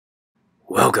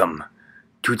Welcome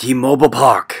to T-Mobile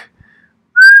Park.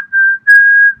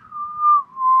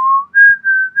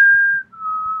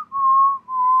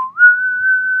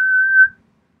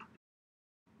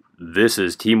 This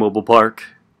is T-Mobile Park,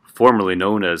 formerly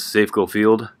known as Safeco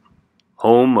Field,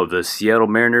 home of the Seattle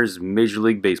Mariners Major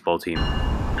League Baseball team.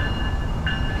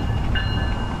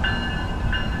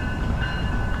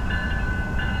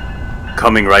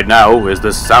 Coming right now is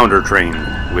the Sounder Train,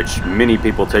 which many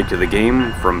people take to the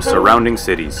game from surrounding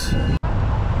cities.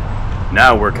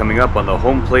 Now we're coming up on the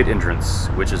home plate entrance,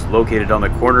 which is located on the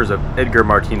corners of Edgar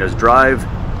Martinez Drive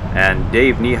and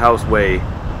Dave Niehaus Way,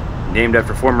 named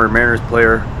after former Mariners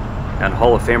player and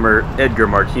Hall of Famer Edgar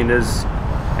Martinez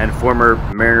and former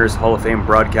Mariners Hall of Fame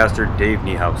broadcaster Dave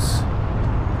Niehaus.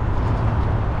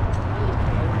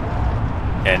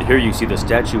 And here you see the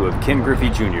statue of Ken Griffey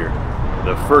Jr.,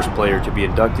 the first player to be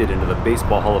inducted into the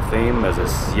Baseball Hall of Fame as a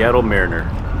Seattle Mariner.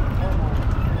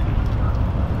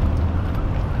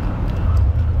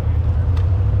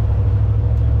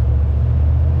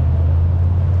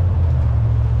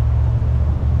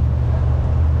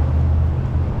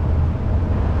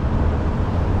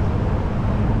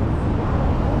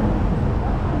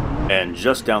 And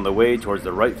just down the way towards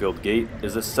the right field gate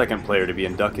is the second player to be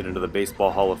inducted into the Baseball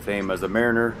Hall of Fame as a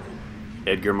Mariner,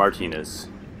 Edgar Martinez.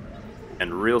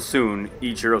 And real soon,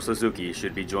 Ichiro Suzuki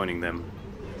should be joining them.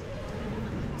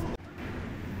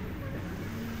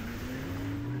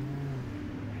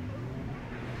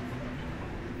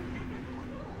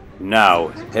 Now,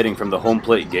 heading from the home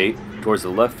plate gate towards the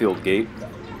left field gate,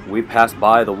 we pass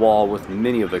by the wall with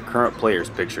many of the current players'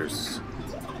 pictures.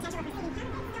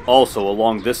 Also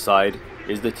along this side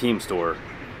is the team store,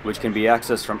 which can be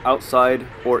accessed from outside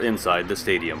or inside the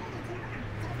stadium.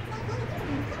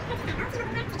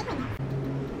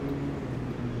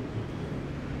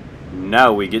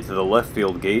 Now we get to the left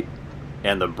field gate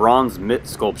and the bronze mitt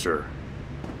sculpture.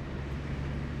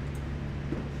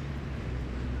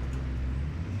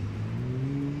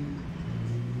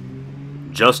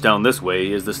 Just down this way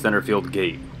is the center field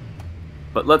gate.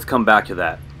 But let's come back to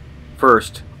that.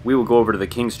 First, we will go over to the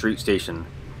King Street Station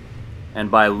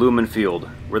and by Lumen Field,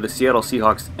 where the Seattle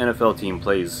Seahawks NFL team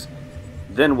plays.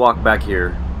 Then walk back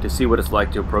here to see what it's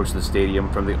like to approach the stadium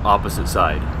from the opposite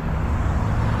side.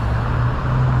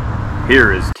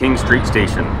 Here is King Street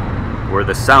Station, where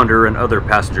the Sounder and other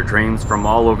passenger trains from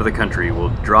all over the country will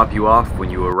drop you off when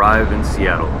you arrive in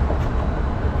Seattle.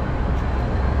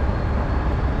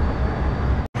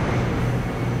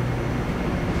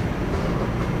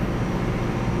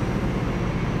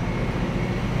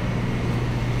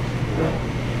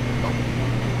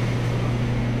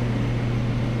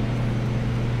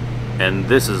 And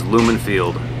this is Lumen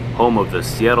Field, home of the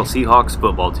Seattle Seahawks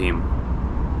football team.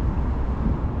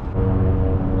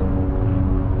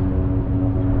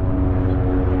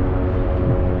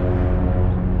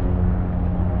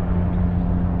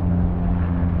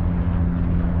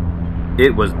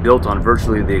 It was built on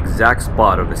virtually the exact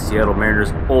spot of the Seattle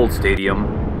Mariners' old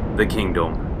stadium, the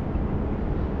Kingdome.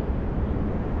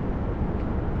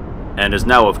 And is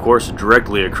now, of course,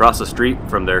 directly across the street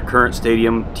from their current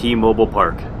stadium, T-Mobile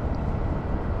Park.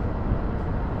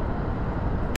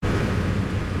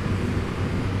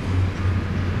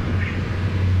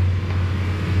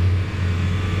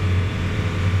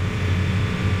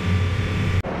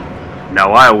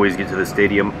 Now I always get to the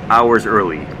stadium hours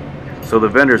early, so the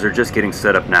vendors are just getting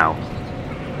set up now.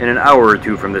 In an hour or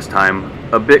two from this time,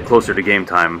 a bit closer to game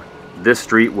time, this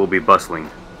street will be bustling.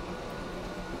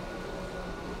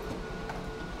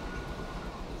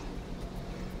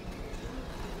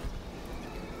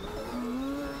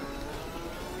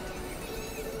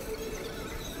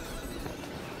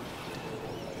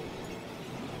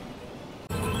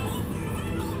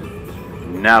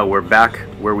 Now we're back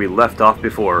where we left off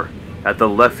before, at the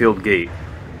left field gate,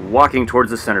 walking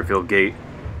towards the center field gate,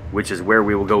 which is where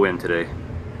we will go in today.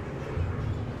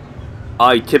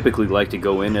 I typically like to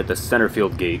go in at the center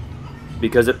field gate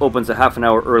because it opens a half an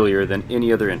hour earlier than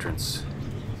any other entrance.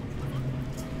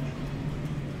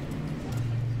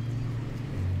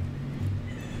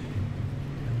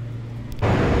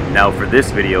 Now for this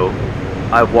video,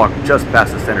 I've walked just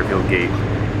past the center field gate,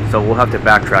 so we'll have to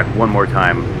backtrack one more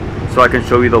time so I can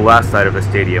show you the last side of the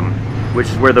stadium, which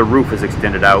is where the roof is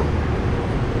extended out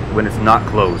when it's not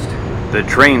closed. The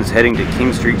trains heading to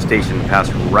King Street Station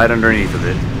pass right underneath of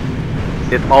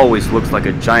it. It always looks like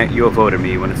a giant UFO to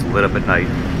me when it's lit up at night.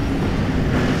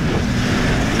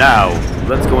 Now,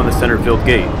 let's go in the center field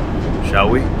gate, shall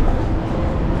we?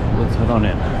 Let's head on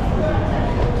in.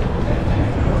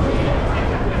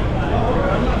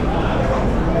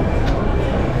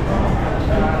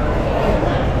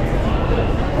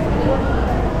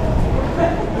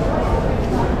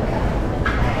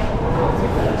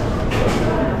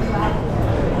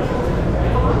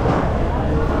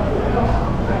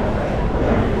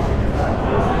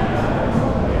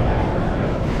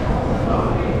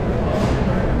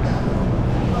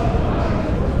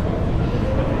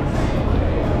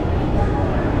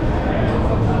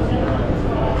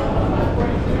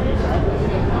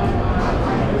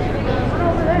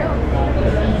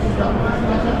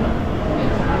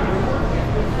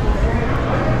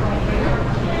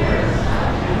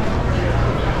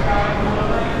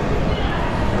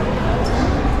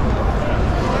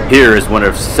 Here is one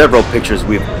of several pictures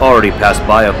we've already passed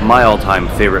by of my all-time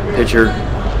favorite pitcher,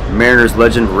 Mariners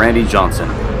legend Randy Johnson.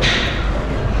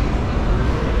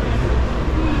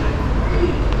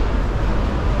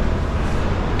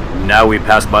 Now we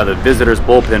pass by the visitors'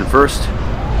 bullpen first,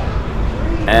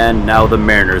 and now the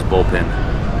Mariners'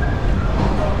 bullpen.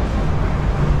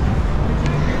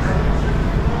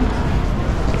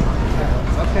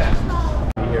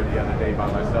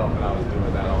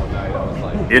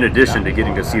 In addition to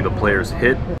getting to see the players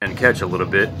hit and catch a little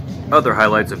bit, other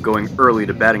highlights of going early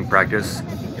to batting practice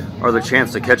are the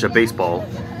chance to catch a baseball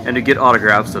and to get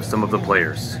autographs of some of the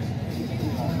players.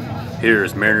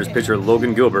 Here's Mariners pitcher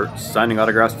Logan Gilbert signing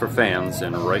autographs for fans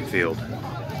in right field.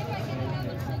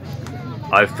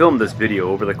 I've filmed this video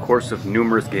over the course of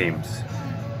numerous games.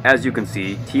 As you can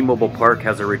see, T-Mobile Park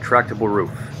has a retractable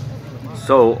roof.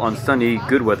 So, on sunny,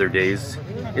 good weather days,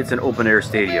 it's an open-air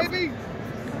stadium.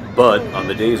 But on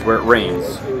the days where it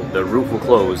rains, the roof will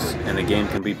close and the game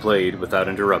can be played without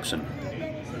interruption.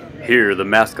 Here, the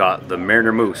mascot, the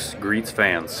Mariner Moose, greets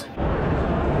fans.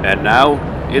 And now,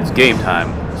 it's game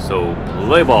time, so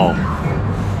play ball!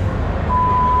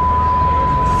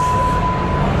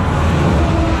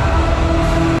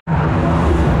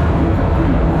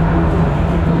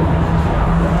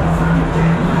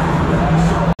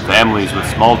 Families with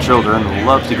small children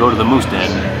love to go to the Moose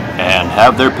Den and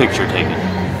have their picture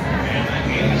taken.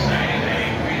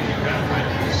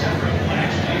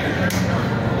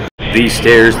 These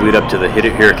stairs lead up to the Hit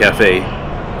It Here Cafe,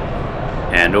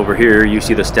 and over here you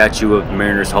see the statue of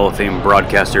Mariners Hall of Fame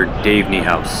broadcaster Dave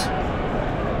Niehaus.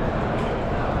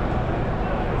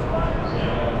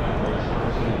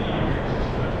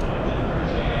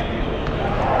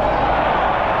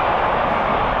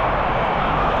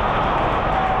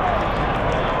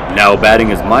 Now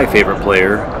batting is my favorite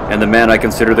player, and the man I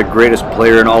consider the greatest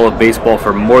player in all of baseball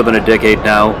for more than a decade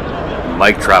now,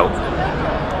 Mike Trout.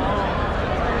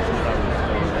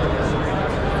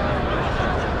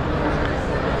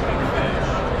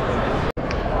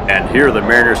 And here the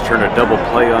Mariners turn a double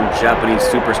play on Japanese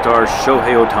superstar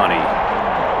Shohei Ohtani.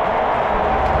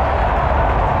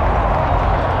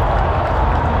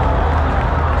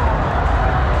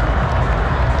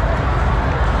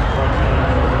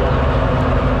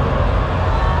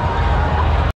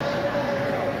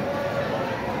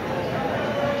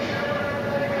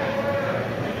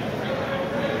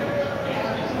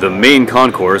 The main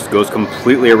concourse goes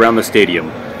completely around the stadium,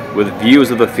 with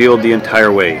views of the field the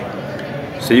entire way.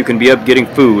 So you can be up getting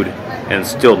food and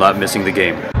still not missing the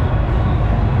game.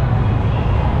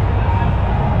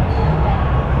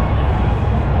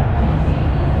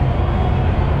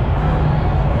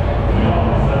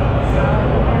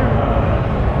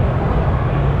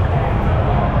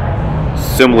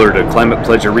 Similar to Climate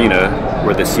Pledge Arena,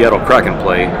 where the Seattle Kraken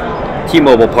play,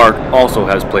 T-Mobile Park also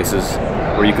has places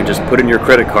where you can just put in your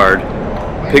credit card,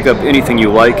 pick up anything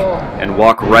you like, and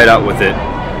walk right out with it,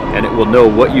 and it will know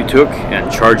what you took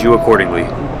and charge you accordingly.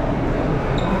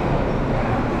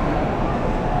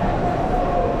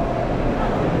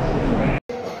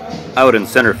 Out in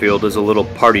center field is a little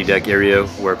party deck area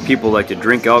where people like to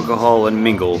drink alcohol and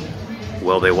mingle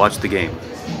while they watch the game.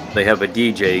 They have a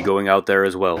DJ going out there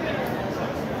as well.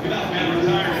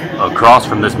 Across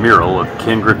from this mural of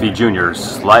Ken Griffey Jr.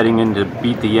 sliding in to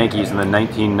beat the Yankees in the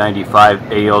 1995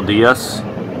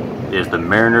 ALDS is the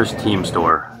Mariners team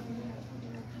store.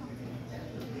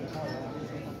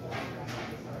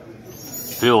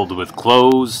 Filled with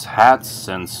clothes, hats,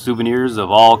 and souvenirs of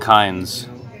all kinds.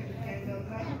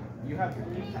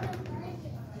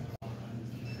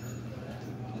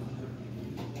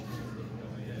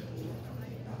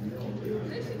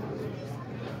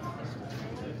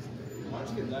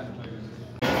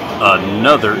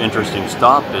 Another interesting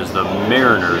stop is the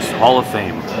Mariners Hall of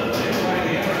Fame.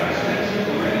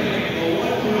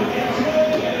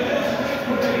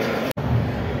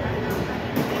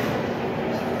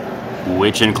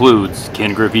 Which includes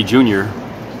Ken Griffey Jr.,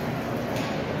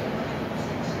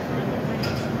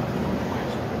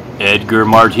 Edgar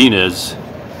Martinez,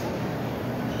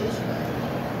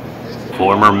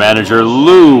 former manager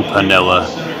Lou Piniella,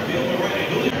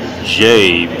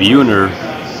 Jay Buhner,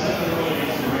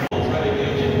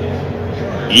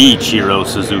 Ichiro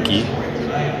Suzuki,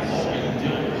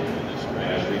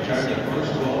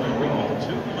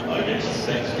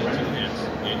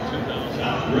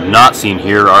 Not seen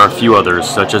here are a few others,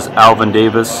 such as Alvin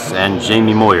Davis and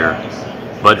Jamie Moyer.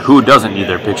 But who doesn't need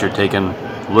their picture taken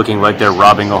looking like they're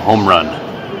robbing a home run?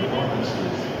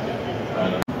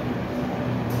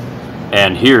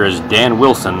 And here is Dan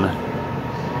Wilson,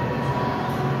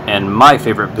 and my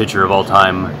favorite pitcher of all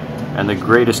time, and the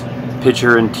greatest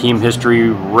pitcher in team history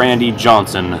Randy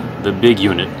Johnson, the big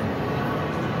unit.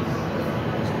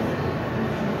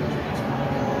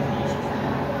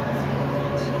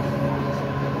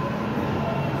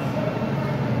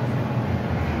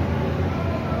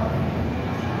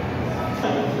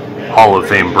 Hall of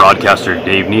Fame broadcaster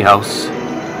Dave Niehaus.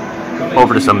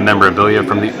 Over to some memorabilia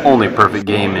from the only perfect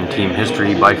game in team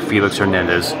history by Felix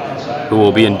Hernandez, who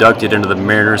will be inducted into the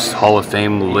Mariners Hall of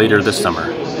Fame later this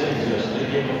summer.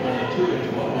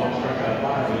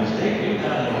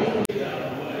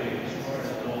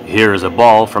 Here is a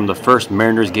ball from the first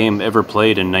Mariners game ever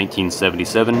played in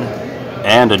 1977,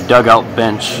 and a dugout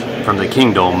bench from the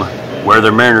Kingdome, where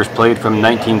the Mariners played from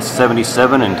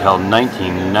 1977 until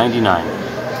 1999.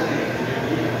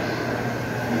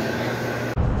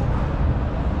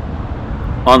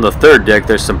 On the third deck,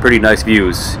 there's some pretty nice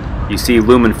views. You see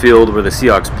Lumen Field where the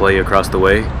Seahawks play across the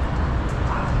way,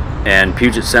 and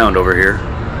Puget Sound over here.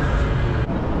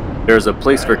 There's a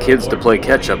place for kids to play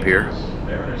catch up here.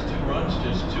 Mariners 2 runs,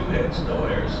 just 2 hits, no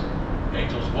errors.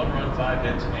 Angels 1 run, 5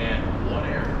 hits, and 1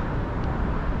 error.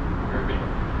 Kirby,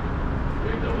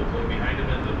 big double play behind him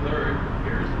in the third.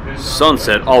 Here's the pitch.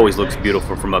 Sunset always looks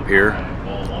beautiful from up here.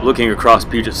 Looking across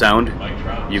Puget Sound,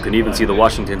 you can even see the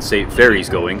Washington State ferries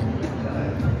going.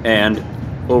 And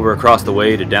over across the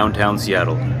way to downtown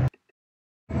Seattle.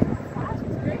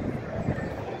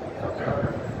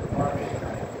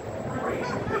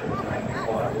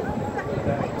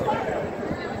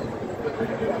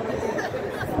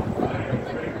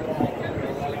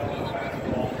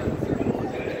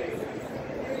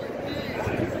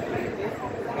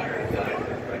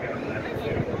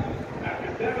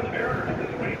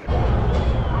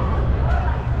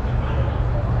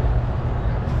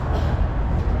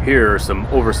 Here are some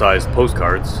oversized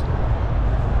postcards.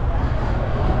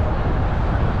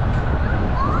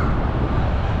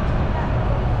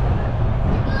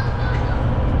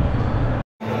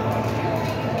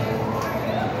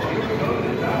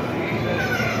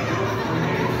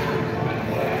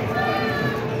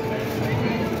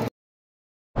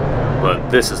 But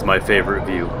this is my favorite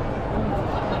view.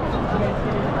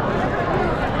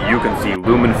 You can see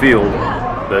Lumen Field,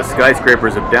 the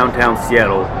skyscrapers of downtown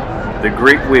Seattle, the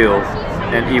Great Wheel,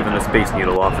 and even the Space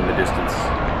Needle off in the distance.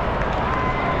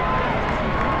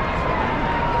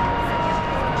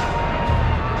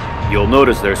 You'll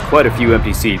notice there's quite a few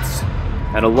empty seats,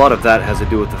 and a lot of that has to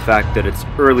do with the fact that it's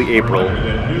early April,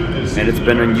 and it's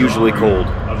been unusually cold,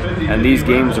 and these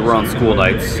games are on school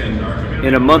nights.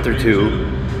 In a month or two,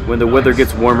 when the weather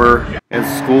gets warmer and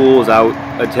school is out,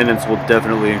 attendance will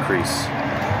definitely increase.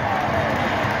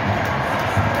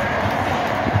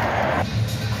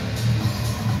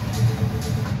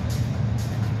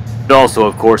 It also,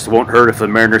 of course, won't hurt if the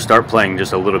Mariners start playing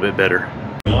just a little bit better.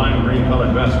 Lime green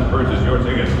colored vest to purchase your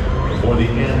ticket before the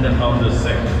end of the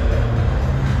 6th.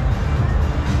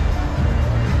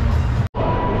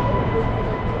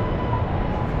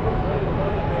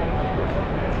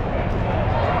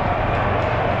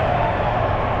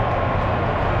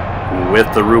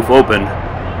 With the roof open,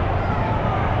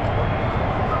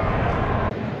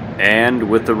 and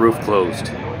with the roof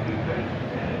closed.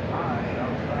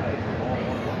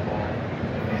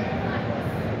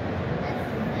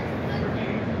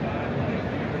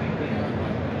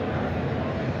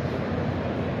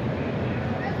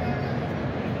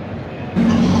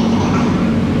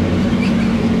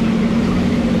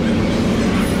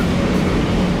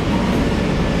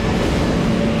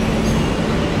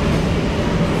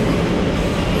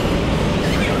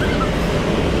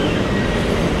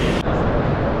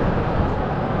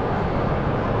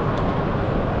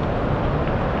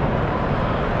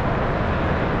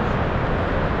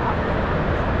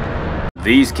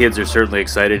 These kids are certainly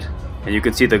excited, and you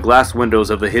can see the glass windows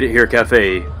of the Hit It Here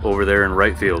Cafe over there in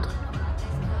right field.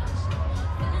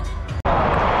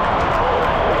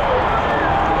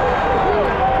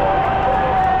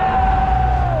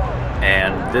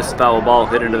 And this foul ball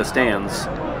hit into the stands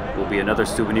will be another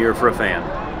souvenir for a fan.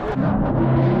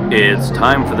 It's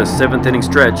time for the 7th inning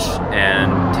stretch,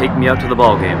 and take me out to the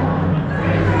ball game.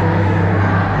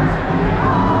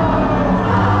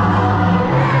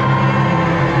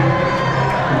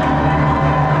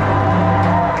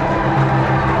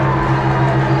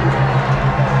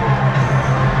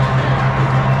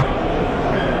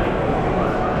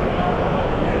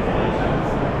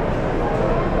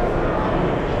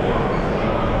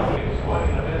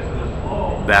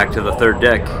 Back to the third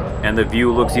deck, and the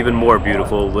view looks even more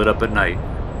beautiful lit up at night.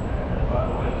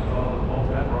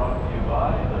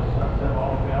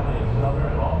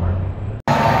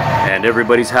 And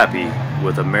everybody's happy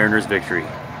with a Mariners victory.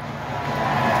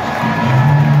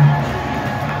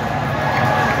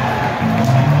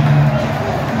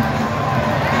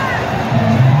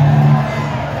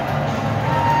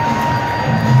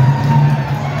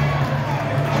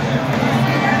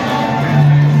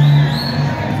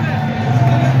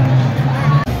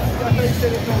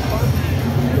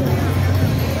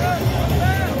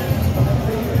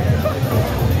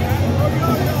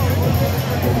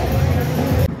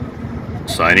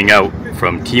 Signing out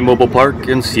from T-Mobile Park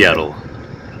in Seattle.